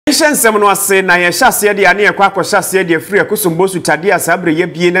Nsɛm no ase na ye hyase de ane ekwa akɔ hyase de afiri akosombosu tade asabre ye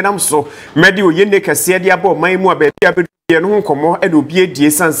bie nenam so mede oye ne kase de aba man mu ababi abedu no ho komo e do bie die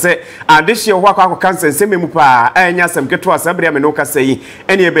sanse adehye ho akɔ kansa nsɛm mu pa anya asɛm keto asabre ame no kasa yi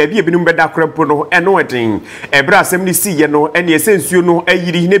ene e baabi ebinum beda korempo no eno eden ebra asɛm ni si ye no ene esensuo no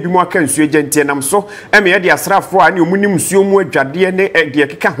ayiri ne bi mu aka nsuo gentie nam so eme ye de asrafo a ne omunim nsuo mu adwade ne de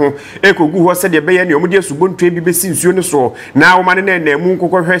keka ho ekogu ho se de be ye ne omudi asubontu ebi besi nsuo no so na wo mane na mu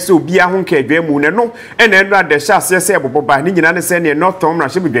nkokɔ se obi ahun ka adwa mu ne no ene eno de hyase se eboboba ni nyina ne se ne north tom na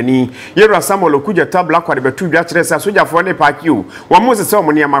hye bedwani yero samuel okuja tabla kwade betu dwa kire se sojafo ne pakio wo mo se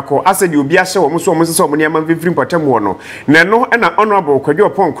wo ne amako ase de obi ahye wo mo so wo se wo ne amam vivrim potem wo no ne no ena honorable kwadwo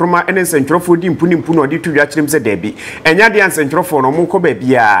pon kroma ene nsentwerofo di mpu no de tu dwa kire se debi enya de nsentwerofo no mo ko ba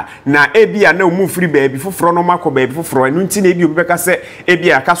bia na ebia na omu firi baabi foforo no makɔ baabi foforo enu nti na ebi obi beka se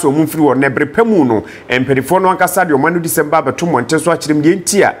ebia ka so omu firi wo ne brepemu no empedifo no ankasa de o manu December beto monte so akire m de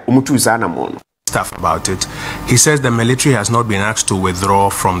ntia stuff about it. He says the military has not been asked to withdraw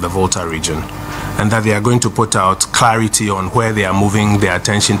from the Volta region and that they are going to put out clarity on where they are moving their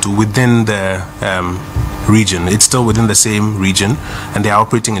attention to within the region. It's still within the same region and they are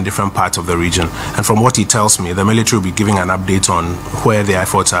operating in different parts of the region. And from what he tells me, the military will be giving an update on where their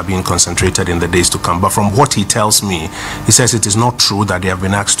efforts are being concentrated in the days to come. But from what he tells me, he says it is not true that they have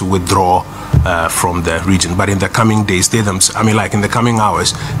been asked to withdraw from the region. But in the coming days, in the coming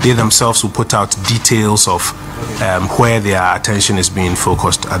hours, they themselves will put out details of where their attention is being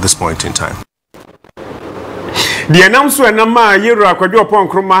focused at this point in time. The announcement na yero akwadwo pon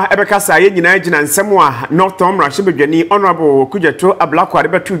kroma ebekasa ye nyina agina nsem a northom rahye bedwani honorable kujeto ablakwade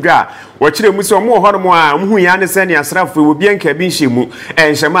betu dwa wo kire mu se omo ho no a mhu ya ne se ne asrafo wo bia nka bi nhemu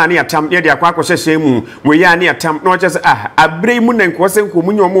enhyema ne atam ye de akwa akɔhyehye mu wo ya ne atam na oche se abre mu na nko se nko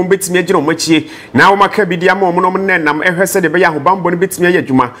mu nyo mo betimi agina o machie na wo maka bi dia ma omo no ne nam ehwese de be ya ho bambo no betimi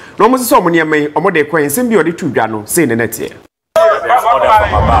ayadwuma na omo se omo ne mai omo de kwan nsem bi ode tu dwa no se ne netie. There's order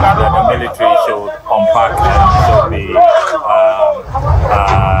from above that the military should unpack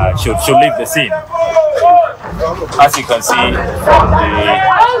and should leave the scene. As you can see from the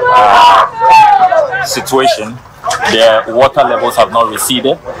situation, the water levels have not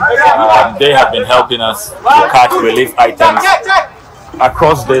receded. They have been helping us to catch relief items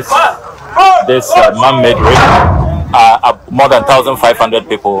across this man-made river. More than 1,500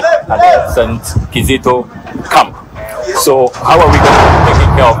 people at the St. Kizito camp. So how are we going to be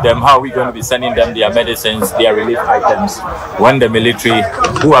taking care of them? How are we going to be sending them their medicines, their relief items, when the military,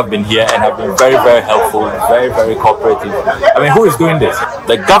 who have been here and have been very, very helpful, very, very cooperative? I mean, who is doing this?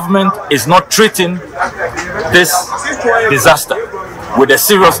 The government is not treating this disaster with the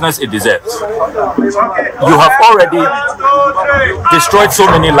seriousness it deserves. You have already destroyed so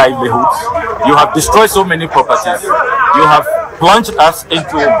many livelihoods. You have destroyed so many properties. You have plunged us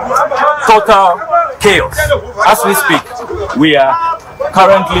into total chaos. As we speak, we are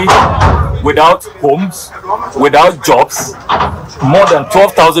currently without homes, without jobs. More than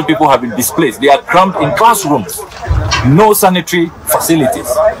 12,000 people have been displaced. They are cramped in classrooms, no sanitary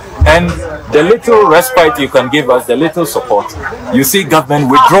facilities. And the little respite you can give us, the little support, you see government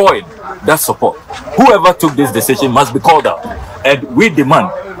withdrawing that support. Whoever took this decision must be called out. And we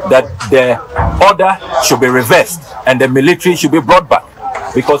demand that the order should be reversed and the military should be brought back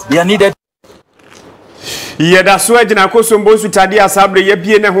because they are needed. Yeda so agina kosombosu tade asabre ye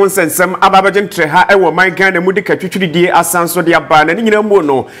bie ne ho nsensem ababaje ntre ha ewo man kan na mudi katwitwiri die asanso de aba na nyina mu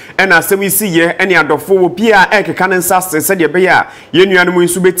no ena asem isi ye ene adofo wo bia ekeka ne nsase se de be ya ye nuanu mu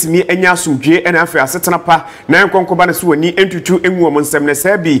nsu betimi enya asomdwe ena afi asetena pa na enkonkoba ne so wani entutu emu wo nsem ne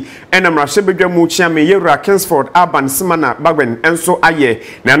sabi ena mrahye bedwa mu chiame yewra Kingsford Urban Simana Bagben enso aye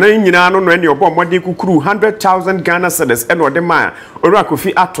na na nyina no no ene obo mode kukuru 100,000 Ghana cedis ena ode ma ora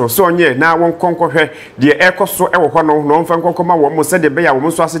kofi ato so onye na won konkohwe de ekoso ewo ho no no mfa nkokoma wo mo se de be ya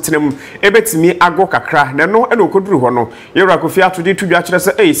wo so asetenam ebetimi ago kakra na no ena okoduru ho no yewra kofi ato de tudwa kire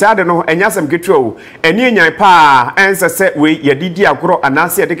se se ade no enyasem ketua o eni enyan pa ense se we yadidi agoro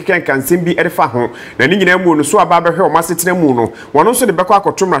anase de keken kansem bi erefa ho na ni nyina mu no so aba behwe o masetenam no wono so de beko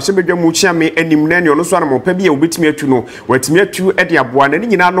akotomra hye bedwa mu chiame anim na ne ono so anamo pa bi ya obetimi atu no watimi atu ede aboa na ni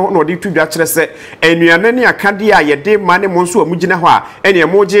nyina no no de tudwa kire se enuane ne akade a yede mane mo so amugina ho a ene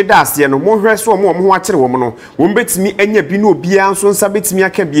mo je da ase no mo hwe so mo ho akere wo no won betimi enya bi no obia nso nsa betimi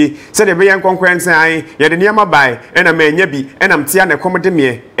aka bie se de be yan konkwensen an ye de niam bai ena ma enya bi ena mtia na komde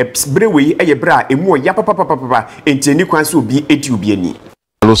me brewe eye bra emu ya papa enteni kwan so obi edi obi ani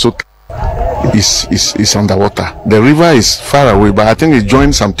also is underwater. The river is far away, but I think it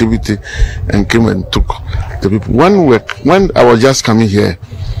joined some activity and came and took the people. When I was just coming here,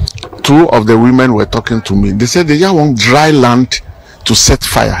 two of the women were talking to me. They said they just want dry land to set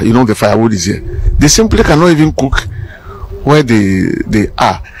fire. You know, the firewood is here. They simply cannot even cook where they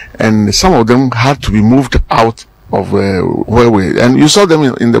are, and some of them had to be moved out of where we, and you saw them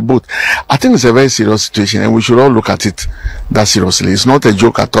in the boat. I think it's a very serious situation, and we should all look at it that seriously. It's not a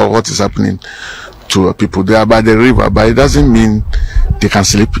joke at all what is happening to people. They are by the river, but it doesn't mean they can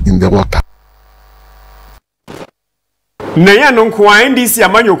sleep in the water. Na ya no kwa NDC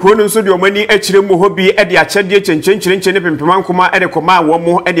amanyo kro no so de omani akire mu hobi e de achede chenchenche ne pempema nkoma e de koma wo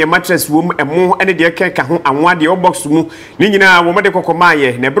mo e de mattress wo mu emo e de keka ho anwa de box mu ni nyina wo mo de kokoma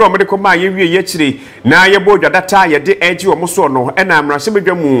ye na bre wo mo de koma ye wie ye kire na ye bo dwadata ye de agi wo mo so no e na amrahye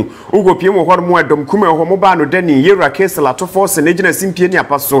bedwa mu ugopie mu hor mo edom kuma ho mo ba no dani yera kesela to force ne gina simpie ni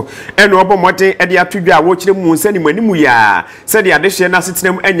apaso e no obo moden e de atodwa wo kire mu nsani manimu ya se de ade hye na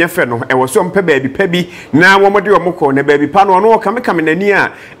setenam enye fe no e wo so mpe baabi pa bi na wo mo de wo mo ko na baabi pa no no kame nani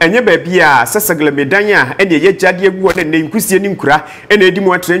a enye baabi a sesegle medan a ene ye jade agu ne nkusie ni nkura ene edi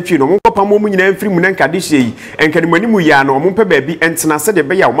mu atrantwi no monkopa mo mu nyina mfiri mu na nkade hye enkade manimu ya no mo mpe baabi entena se de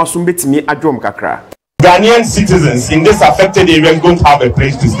be ya wo maso betimi adwom kakra. Ghanaian citizens in this affected area don't have a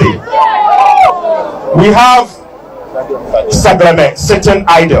place to stay. We have Sagleme sitting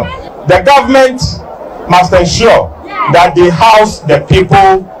idle. The government must ensure that they house the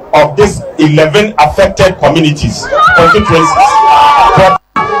people of these 11 affected communities, constituencies.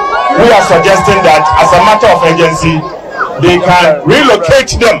 We are suggesting that as a matter of urgency, they can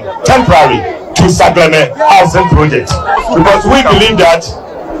relocate them temporarily to Sagleme housing project, because we believe that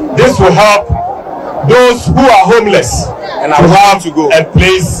this will help those who are homeless and to have a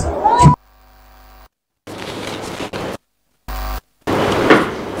place.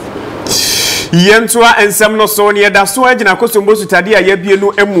 Yentua ensem no so ne da so agina kosombo sutade a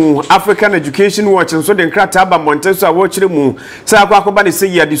yabienu emu African Education Watch so de nkrata ba monteso a wo kire mu sa akwakoba ne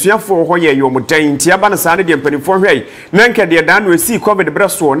seyi adesuafo ho ye yomudan ti aba na sa ne de mpanifo hwei na nke de da no esi covid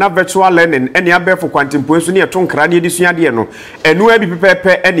breso na virtual learning ene abefo kwantempo so ne eto nkra ne adesuade no enu abi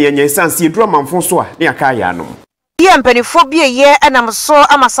pepepe ene enye sanse eduro manfo so a ne aka ya no Penifobia ye enam so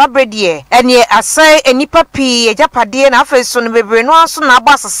amasabredie ene asai enipa pi ejapade na afeso no bebre no aso na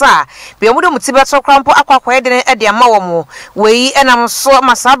abasasa be omudo mutibeto krampo akwakwede ne ede ama wo wei enam so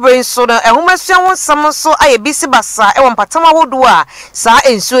amasabre so no ehomasuya wonsam so ayebisi basa ewo mpatam ahodo a saa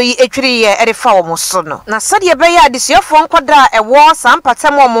ensuo yi etwiri ye ede fa wo so no na sade be ya adesuafo nkwada ewo saa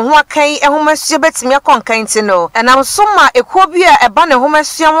mpatam wo ho akan ehomasuya betimi akonkan ti no enam so ma ekuo bi a eba ne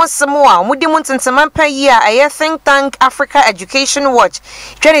ehomasuya wonsam a omudi mu ntenteman pan yi a aye think Africa Education Watch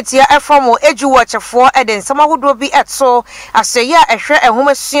Trinity Efomo Eju Watch for Eden Samahudo bi etso aseya ehwe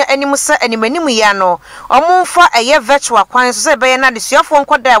ehomasuya animu sa animanimu ya no omumfa eye virtual kwan so se be na desuafo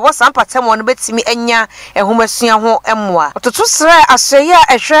nkoda wo sampatem no betimi enya ehomasuya ho emmoa ototo sre aseya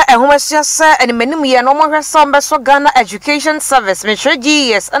ehwe ehomasuya sa animanimu ya no mohwe sombe so Ghana Education Service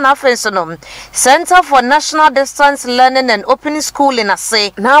GES and afenso no Center for National Distance Learning and Open Schooling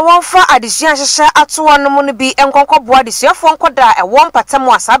ase na wonfa adesua hyehye ato no mu no bi enkonko boa desuafo nkoda e won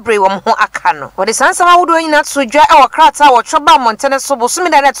patamo asabre wo ho aka no wo de sansama wodo nyina to dwa e wo krata wo choba montene so bosumi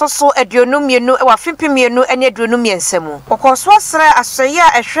da ne to so aduonumienu e wa fimpimienu ene aduonumiensemu okoso asre asoye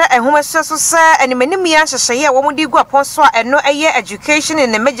ehwe ehomasuya so se animanimia hyehye wo mudi gu aponso a eno eye education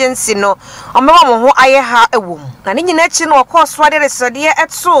in emergency no omewa mo ho aye ha ewom na ne nyina chi no okoso ade resade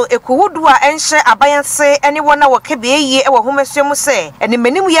eto ekuhudu a enhye abayanse ene wona wo kebeye e wo homasuya mu se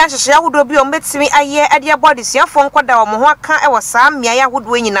animanimia hyehye ahodo bi o metimi aye ade abode siafo nkwada wo ho aka e wo saa mmea ya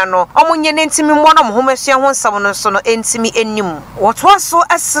ahodo nyina no omunye ne ntimi mo no mo homasuya ho nsam no so no entimi enim woto so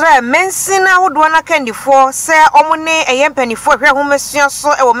esre mensina ahodo na kandifo se omune eye mpanifo hwe homasuya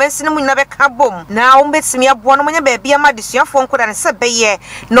so e wo mensina mu nyina beka bom na ombetimi abo no munye baabi ama desuafo nkwada ne se beye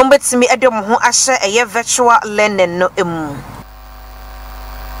no ombetimi ade mo ho ahye eye virtual learning no emu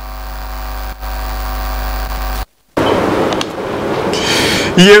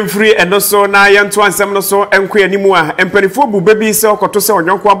Yemfri enoso na yanto ansem no so enko animu a empanifo bu bebi se okoto se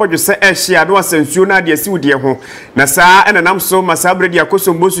onwonko abodwo se ehia no asansuo na de asiwde ho na saa enanam so masabredi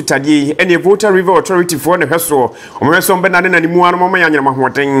akosombo sutadie ene Volta River Authority for ne hweso omweso mbenane na nimu anu mama yanyere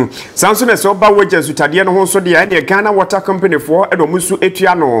mahoten sanso ne so ba waje sutadie no ho so de ene Ghana Water Company for edo musu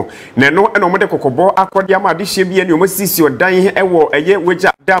etua no ne no eno mode kokobo akode ama de hye bia ne omasisi odan ewo eye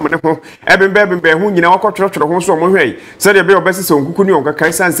waja dam ne ho ebembe ho nyina wakotwotwo ho so omohwei se de be obesi se onkuku ni onka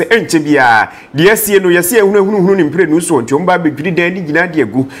kai sanse enche bia de asie no yesi ehunu ni mpre no so nti omba bedwiri dan ni gina de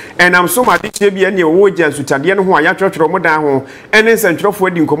agu enam so ma de che bia ne wo gya sutade no ho aya twetwero mo dan ho ene nsentwerofo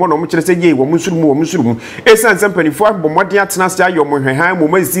adi nkomo no mo kire se ye wo musurum esanse mpanifo abomode atena se ayo mo hwehan mo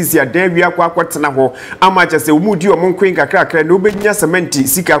masisi adan wi akwatena ho ama che se omudi o mo nkwen kakra no obenya sementi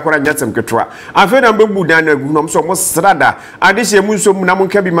sika akwara nyatsem ketwa afi na mbebu dan na agu no so mo srada ade hye mu nso mu na mo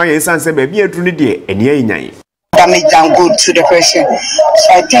nka bi ma ye esanse ba bi adru ne de eni ayenyan damage and good to the person.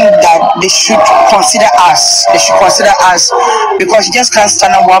 So I think that they should consider us. They should consider us because you just can't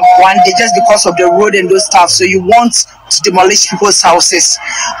stand up one day just because of the road and those stuff. So you want to demolish people's houses.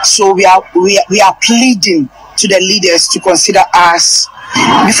 So we are pleading to the leaders to consider us.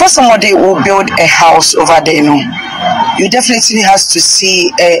 Before somebody will build a house over there, you definitely has to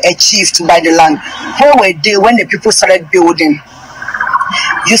see a chief to buy the land. Where were they when the people started building?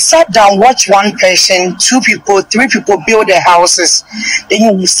 You sat down, watch one person, 2 people, 3 people build their houses.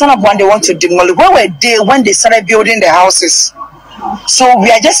 Then you stand up one they want to demolish. Where were they when they started building the houses? So we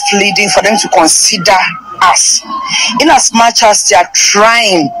are just pleading for them to consider us. In as much as they are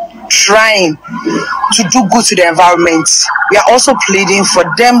trying to do good to the environment, we are also pleading for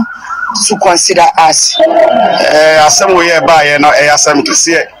them to consider us.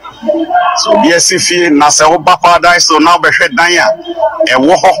 So yes, if you na se oba paradise so now be hwe dan a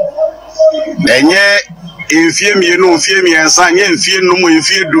ewo ho enye enfie mienu enfie miensa nye enfie numu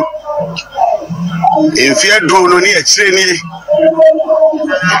enfie du no ni akire ni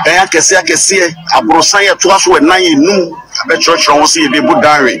eya kese abrosan ye to aso nan enum abe church won se ye bu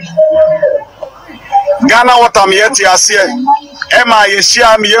danwe Ghana water me yeti ase e ma ye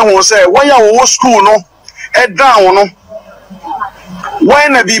hia me ye hu se won ya wo school no e down no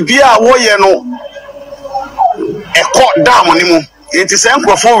when a bibia woye no e ko dam ni mu enti se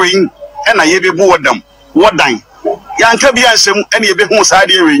nkrofo wen e na ye bebu wodam wodan yanka bia nsem e na ye behu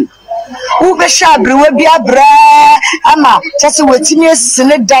saade wen u be shabre we bia bra ama tese wetimi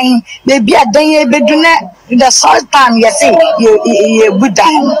esine dan be bia dan ye bedu na the sultan ye say ye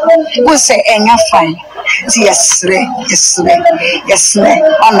budan we say enya fine yes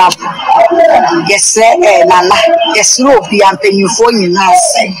ona yes nana yes obi ampanifo nyina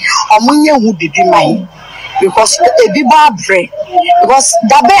say omunye hu bibi man because ebi ba bre because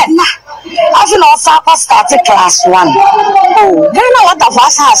da be na after no start class 1 oh then what of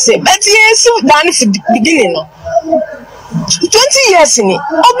us has say but yes dan for beginning no 20 years ni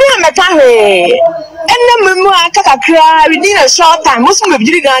obi ameka he enne memu aka kakra within a short time most of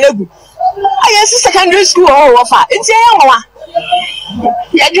be Ghana gu I secondary school or offer. It's a young one.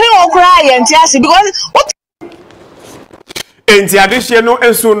 You're doing cry and because what enti adehye no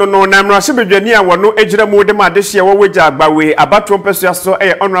enso no na mrahye bedwani a wono ejira mu de ma adehye wo wagya agbawe abato mpeso so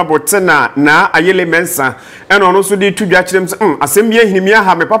honorable tena na ayele mensa eno no so de tudwa kirem asem bia hinimia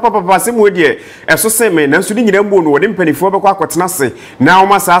ha me papa asem wo de eso seme na so de nyina mbo no wo de mpanifo bekwa akotena se na wo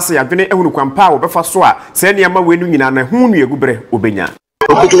masase yadwene ehunu kwampa wo befa so a se ne ma wenu nyina na hu nu egubre obenya.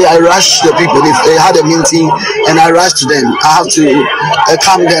 Quickly, I rushed the people. If they had a meeting and I rushed to them, I have to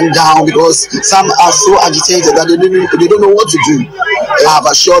calm them down because some are so agitated that they don't know what to do. I have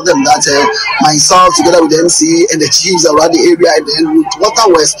assured them that myself, together with the MC and the chiefs around the area, and then with Water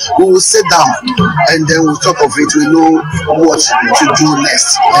West, we will sit down and then we'll talk of it. We know what to do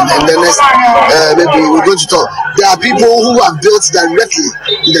next. And then the next, maybe we're going to talk. There are people who have built directly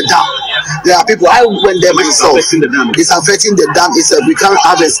in the dam. There are people, I went there myself. It's affecting the dam. We can't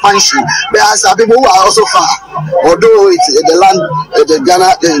have expansion. There are some people who are also far. Although it's the land, the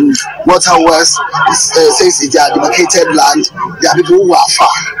Ghana Water West says it's a demarcated land, there are people who are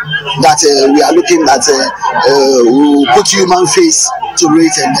far. That we are looking at, we'll put human face to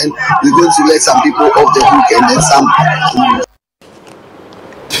it, and then we're going to let some people off the hook, and then some.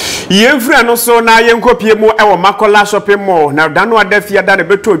 Yemfra no so na yenkopie mu ewo makola shopping mall na dano adafia da ne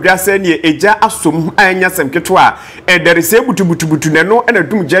beto odwase ne eja asom anya semketo a ederise butubutu ne no na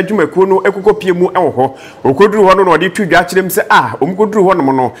dum jadwumakuo no ekokopie mu ewo ho okoduru ho no na odi tudwa kirem se omkoduru ho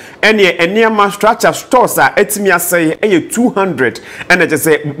no no ene eniama structure stores a etimi asai eye 200 ene je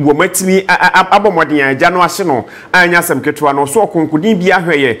se wo matimi abomoden aja no ahye no anya semketo no so okonkudin bia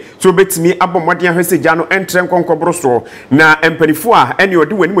hweye so betimi abomoden ahwese ja no entre nkonkobro so na empanifo a ene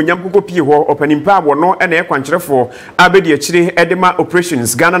odi wani Koko ho openimpa wono ene ekwankyerefo abedi akire edema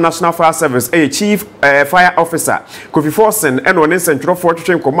operations Ghana National Fire Service chief fire officer Kofi Forsen ene one sentrofo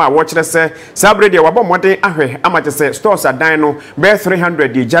twetwen komo a wo kire se sabre de wabo moden ahwe amache se stores adan no be 300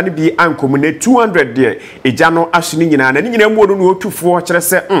 de jane bi ankomune 200 de ejano ahye nyina na nyina mu no otufo kire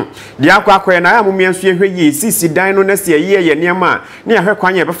se de akwa na ya momia nso ehwe yi sisi dan no na se ye niam a ne ahwe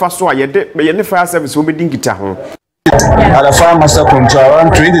kwanye befa so a ye ne fire service wo bedi ngita ho at the fire master control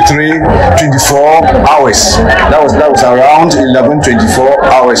around 24 hours. That was around 24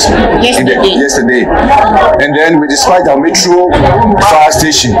 hours yesterday. And then we dispatched our metro fire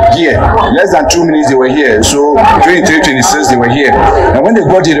station here. Less than 2 minutes they were here. So 26 they were here. And when they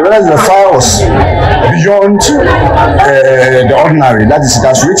got here, they realized the fire was beyond the ordinary.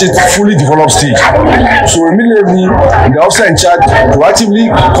 That's reached its fully developed stage. So immediately the officer in charge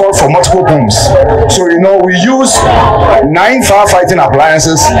proactively called for multiple pumps. So we use 9 firefighting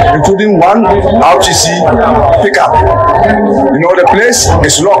appliances, including 1 RTC pickup. The place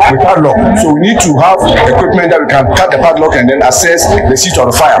is locked with padlock, so we need to have equipment that we can cut the padlock and then assess the seat of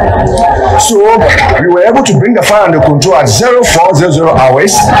the fire. So we were able to bring the fire under control at 0400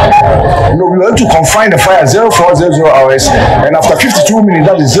 hours. We were able to confine the fire at 0400 hours, and after 52 minutes,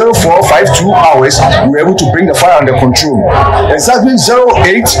 that is 0452 hours, we were able to bring the fire under control. Exactly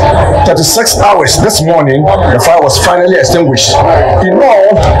 0836 hours this morning, the fire was finally extinguished. In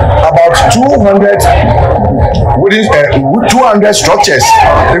all, about 200 structures,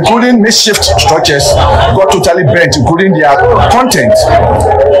 including makeshift structures, got totally burnt, including their content.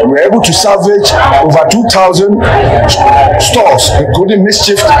 We were able to salvage over 2,000 stores, including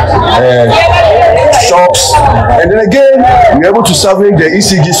makeshift shops. And then again, we were able to salvage the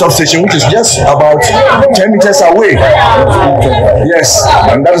ECG substation, which is just about 10 meters away. Yes,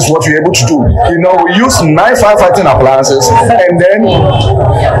 and that is what we were able to do. We used 9 firefighting appliances and then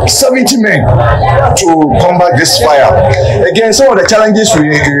 70 men to combat this fire. Again, some of the challenges we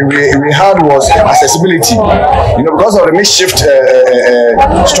had was accessibility. Because of the makeshift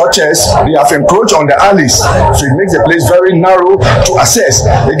structures, they have encroached on the alleys, so it makes the place very narrow to access.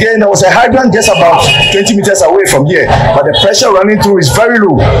 Again, there was a hydrant just about 20 meters away from here, but the pressure running through is very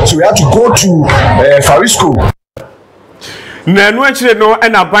low, so we had to go to Farisco. Nanu achire no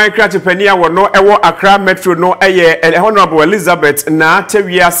na ban kra tepania wo no ewo Accra Metro no Honorable Elizabeth na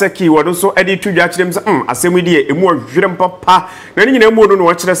tewia seki wo no so edi tudwa chirem se asemu die emu odwirem papa na ni nyina mu no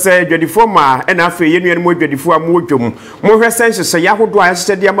wo chire se dwadifo ma na afa yenuan mu dwadifo am odwom mo hwe senhye ya hodo a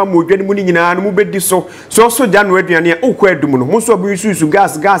hye de ama mo odwane mu ni nyina no mu bedi so ja no aduane ukwa adum no mo so abu isusu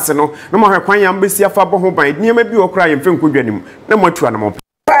gas no no mo hwe kwan ya mbesi afa bo ho ban niema bi okra yemfe nkodwane mu na mo atua na mo.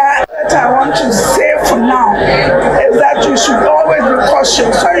 What I want to say for now is that you should always be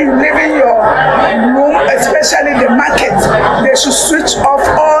cautious when you live in your room, especially the market. They should switch off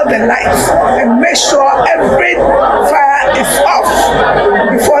all the lights and make sure every fire is off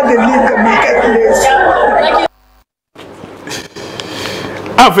before they leave the marketplace.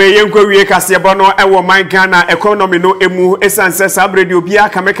 Ave yenko wie kase bono ewo man Ghana economy no emu esanse sabredi obi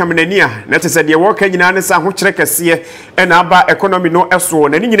aka mekamnania na tese de wo ka nyina ne sa ho kire kase na aba economy no eso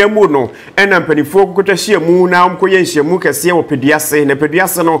na ni nyina mu no na mpanifo kokotwa mu na omkoye nhyiamu kase wo peduase na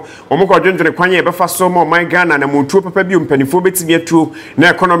peduase no omko dwendwene kwanye e befa so mo man Ghana na mutuo papa bi mpanifo betimi atuo na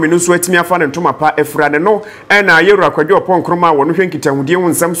economy no so atimi afa ne ntoma pa efura ne no na yeru akwadwe oponkroma wo no hwenkitahudie wo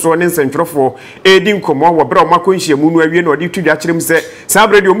nsam so ne nsentwerofo edi nkomo wo bra omako nhyiamu no awie na odi tudwa kirem se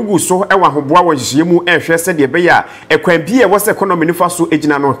radio mugu so ewa hoboa wo hyiemu ehwe se de be ya ekwan bi e wose economy ni fa so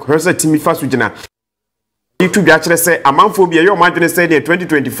ejina no hwese timi fa so jina itu bia kire se amanfo bi ye o madwene se de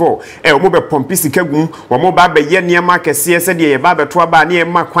 2024 omo be pompi sika gum wo mo ba be ye niema kese se de ye ba be to aba na ye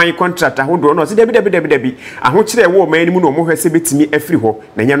ma kwan contract ahodo no se debi aho kire wo ma enimu no mo hwese betimi afiri ho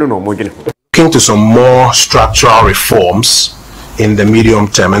na nya no no mo dwene. Looking to some more structural reforms in the medium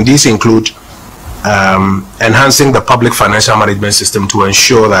term, and these include enhancing the public financial management system to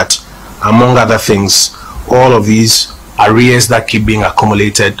ensure that, among other things, all of these arrears that keep being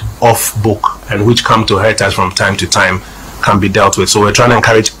accumulated off book and which come to hurt us from time to time can be dealt with. So we're trying to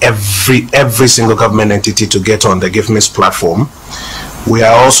encourage every single government entity to get on the GiveMiss platform. We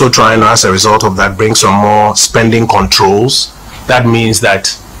are also trying to, as a result of that, bring some more spending controls. That means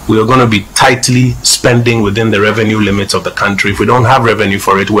that we are going to be tightly spending within the revenue limits of the country. If we don't have revenue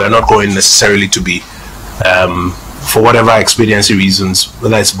for it, we are not going necessarily to be, for whatever expediency reasons,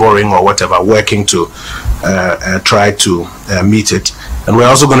 whether it's boring or whatever, working to try to meet it. And we're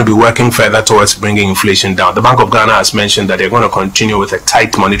also going to be working further towards bringing inflation down. The Bank of Ghana has mentioned that they're going to continue with a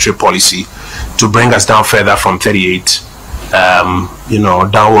tight monetary policy to bring us down further from 38,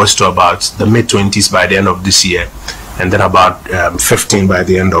 downwards to about the mid-20s by the end of this year, and then about 15 by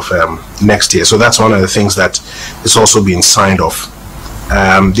the end of next year. So that's one of the things that is also being signed off.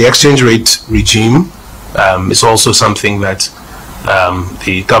 The exchange rate regime is also something that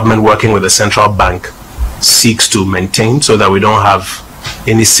the government, working with the central bank, seeks to maintain so that we don't have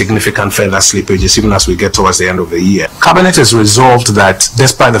any significant further slippages even as we get towards the end of the year. Cabinet has resolved that,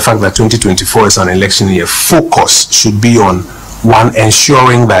 despite the fact that 2024 is an election year, focus should be on, one,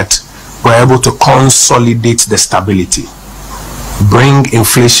 ensuring that were able to consolidate the stability, bring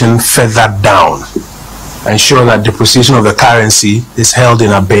inflation further down, ensure that depreciation of the currency is held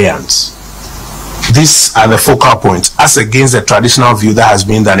in abeyance. These are the focal points, as against the traditional view that has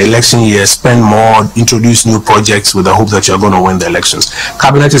been that election year, spend more, introduce new projects with the hope that you're going to win the elections.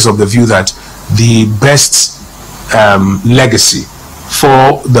 Cabinet is of the view that the best legacy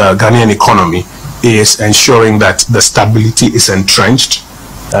for the Ghanaian economy is ensuring that the stability is entrenched,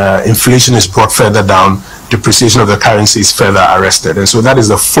 inflation is brought further down, depreciation of the currency is further arrested. And so that is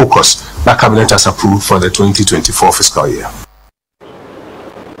the focus that Cabinet has approved for the 2024 fiscal year.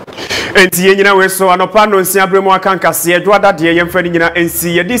 Enti yenyina we so anopa no nsia bremu akankase adwada de yemfa ni nyina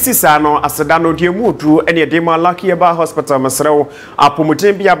ensi ye disisa no aseda no de mudu ene de ma Lucky Eba Hospital Masrew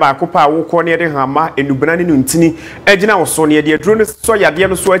apomutin bia ba kopa woko ne de hama enubana ne ntini agina wo so ne de aduro ne so yade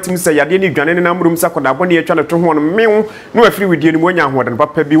no so atim se yade ne dwane ne namurum sakoda bone etwa ne to ho no mew no afiri widie ni mo nya hoden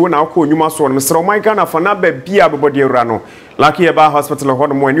papa bi wo na akọ onwuma so no Masrew man Ghana fa na ba bia bobode ewura no Lucky Eba Hospital ho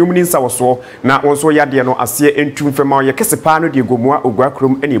no mo ani umni nsa wo so na wonso yade no ase entum fema ye kese pa no de gomua ogwa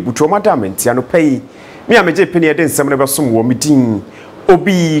krom ene buto madamenti ano pay me ameje peni ede nsem ne besom wo medin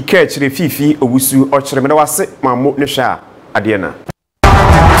obi ka chire fifi owusu o chire me na wase mammo ne hwa ade na